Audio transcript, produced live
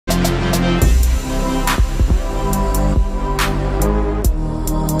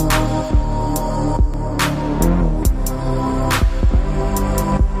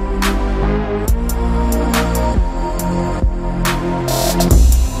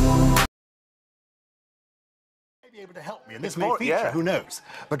Able to help me, and this may feature, who knows?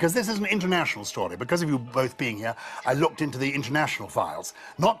 Because this is an international story. Because of you both being here, I looked into the international files.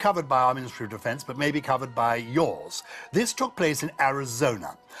 Not covered by our Ministry of Defense, but maybe covered by yours. This took place in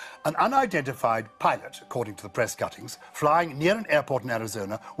Arizona. An unidentified pilot, according to the press cuttings, flying near an airport in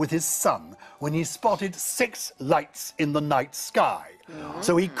Arizona with his son when he spotted 6 lights in the night sky.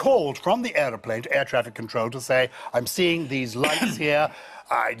 So he called from the aeroplane to air traffic control to say, I'm seeing these lights here.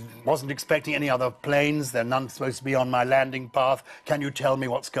 I wasn't expecting any other planes. There are none supposed to be on my landing path. Can you tell me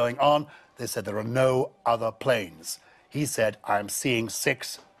what's going on? They said there are no other planes. He said, I'm seeing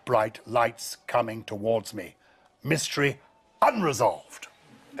 6 bright lights coming towards me. Mystery unresolved.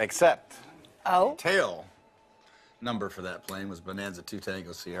 Except, tail number for that plane was Bonanza 2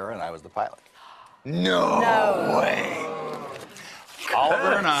 Tango Sierra, and I was the pilot. no way.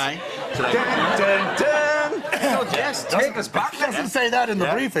 Oliver and I. Yes, take us back. It doesn't say that in the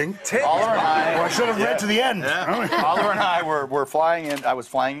briefing. Oliver and I. Or I should have read to the end. Oliver and I were flying in. I was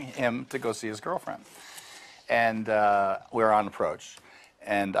flying him to go see his girlfriend, and we were on approach,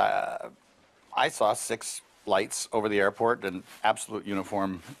 and I saw 6 lights over the airport in absolute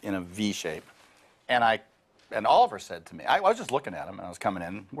uniform in a V shape, and Oliver said to me, I was just looking at him, and I was coming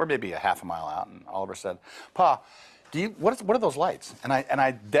in. We're maybe a half a mile out, and Oliver said, "Pa, what are those lights?" And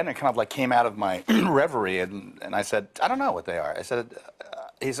I then it kind of like came out of my reverie, and I said, "I don't know what they are." I said,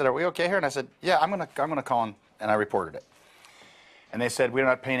 he said, "Are we okay here?" And I said, "Yeah, I'm gonna call," and I reported it. And they said, "We're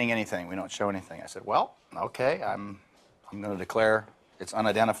not painting anything. We don't show anything." I said, "Well, okay, I'm going to declare it's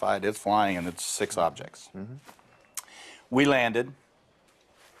unidentified, it's flying, and it's 6 objects." We landed.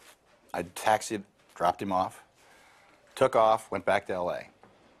 I taxied, dropped him off, took off, went back to L.A.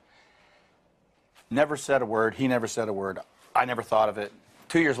 Never said a word. He never said a word. I never thought of it.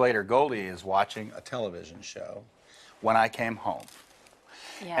 2 years later, Goldie is watching a television show when I came home.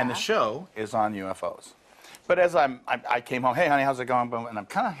 Yeah. And the show is on UFOs. But as I came home, "Hey, honey, how's it going?" And I'm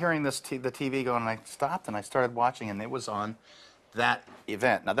kind of hearing the TV going, and I stopped and I started watching, and it was on that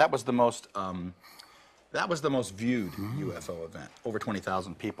event. Now, that was the most viewed UFO event. Over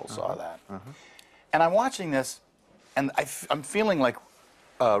 20,000 people saw that. And I'm watching this, and I'm feeling like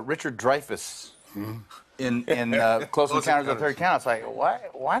Richard Dreyfuss in Close Encounters of the Third Kind. It's like,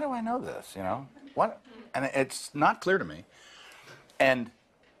 why do I know this? You know, what? And it's not clear to me. And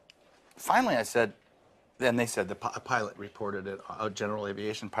finally, I said, then they said a pilot reported it. A general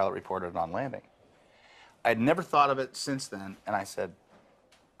aviation pilot reported it on landing. I'd never thought of it since then, and I said,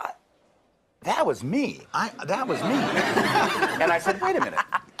 that was me. That was me. And I said, wait a minute,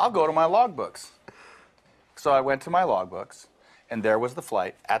 I'll go to my logbooks. So I went to my logbooks, and there was the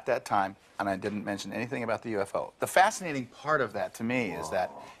flight at that time, and I didn't mention anything about the UFO. The fascinating part of that to me is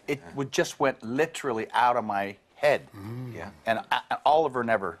that it just went literally out of my head. And Oliver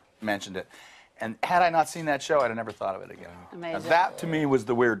never mentioned it. And had I not seen that show, I'd have never thought of it again. Amazing. And that, to me, was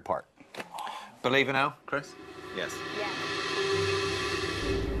the weird part. Believe it now, Chris? Yes. Yeah.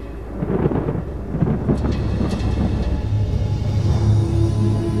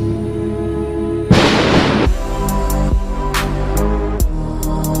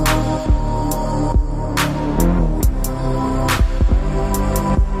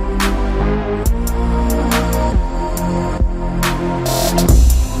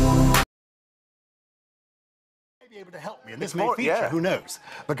 Able to help me, and this may feature, who knows?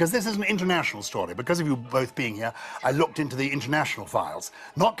 Because this is an international story. Because of you both being here, I looked into the international files.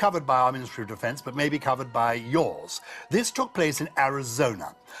 Not covered by our Ministry of Defense, but maybe covered by yours. This took place in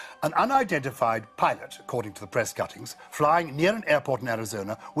Arizona. An unidentified pilot, according to the press cuttings, flying near an airport in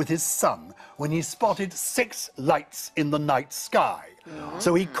Arizona with his son when he spotted 6 lights in the night sky.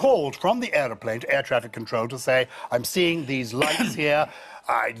 So he called from the aeroplane to air traffic control to say, I'm seeing these lights here.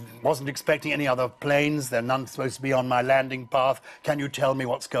 I wasn't expecting any other planes. There are none supposed to be on my landing path. Can you tell me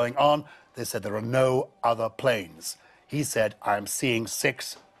what's going on? They said there are no other planes. He said, I'm seeing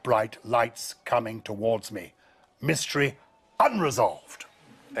 6 bright lights coming towards me. Mystery unresolved.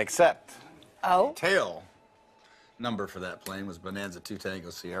 Except, tail number for that plane was Bonanza 2 Tango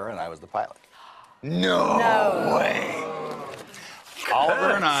Sierra, and I was the pilot. no way.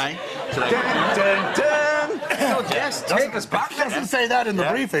 Oliver and I. Yes, take us back. It doesn't say that in the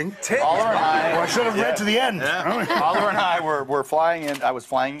briefing. Oliver and I. Or I should have read to the end. Oliver and I were flying in. I was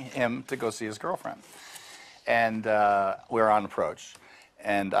flying him to go see his girlfriend, and we were on approach,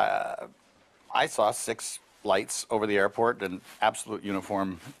 and I saw 6 lights over the airport in absolute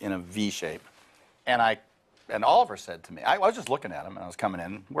uniform in a V shape, and Oliver said to me, I was just looking at him, and I was coming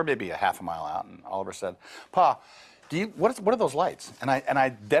in. We're maybe a half a mile out, and Oliver said, "Pa, what are those lights?" And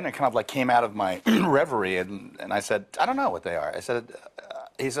I then it kind of like came out of my reverie, and I said, "I don't know what they are." I said,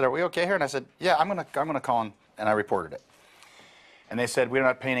 he said, "Are we okay here?" And I said, "Yeah, I'm gonna call," and I reported it. And they said, we're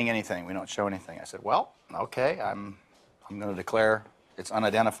not painting anything. We don't show anything. I said, well, okay, I'm going to declare it's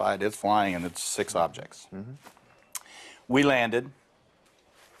unidentified, it's flying, and it's 6 objects. We landed.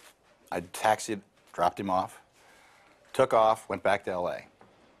 I taxied, dropped him off, took off, went back to L.A.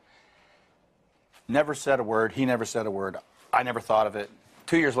 Never said a word. He never said a word. I never thought of it.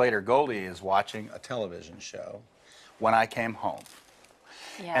 2 years later, Goldie is watching a television show when I came home.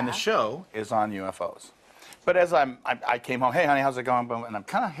 Yeah. And the show is on UFOs. But as I came home, hey, honey, how's it going? And I'm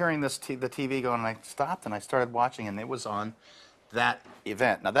kind of hearing this the TV going, and I stopped and I started watching, and it was on that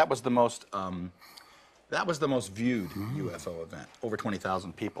event. Now, that was the most viewed UFO event. Over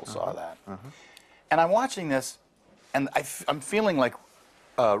 20,000 people saw that. And I'm watching this, and I'm feeling like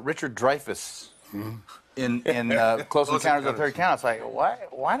Richard Dreyfuss in Close Encounters of the Third Kind. It's like,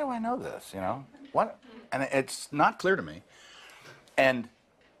 why do I know this? You know, what? And it's not clear to me. And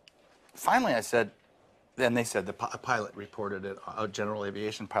finally, I said. Then they said the pilot reported it, a general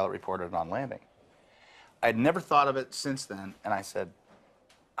aviation pilot reported it on landing. I'd never thought of it since then, and I said,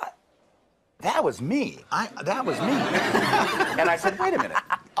 that was me. That was me. And I said, wait a minute,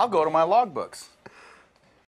 I'll go to my logbooks.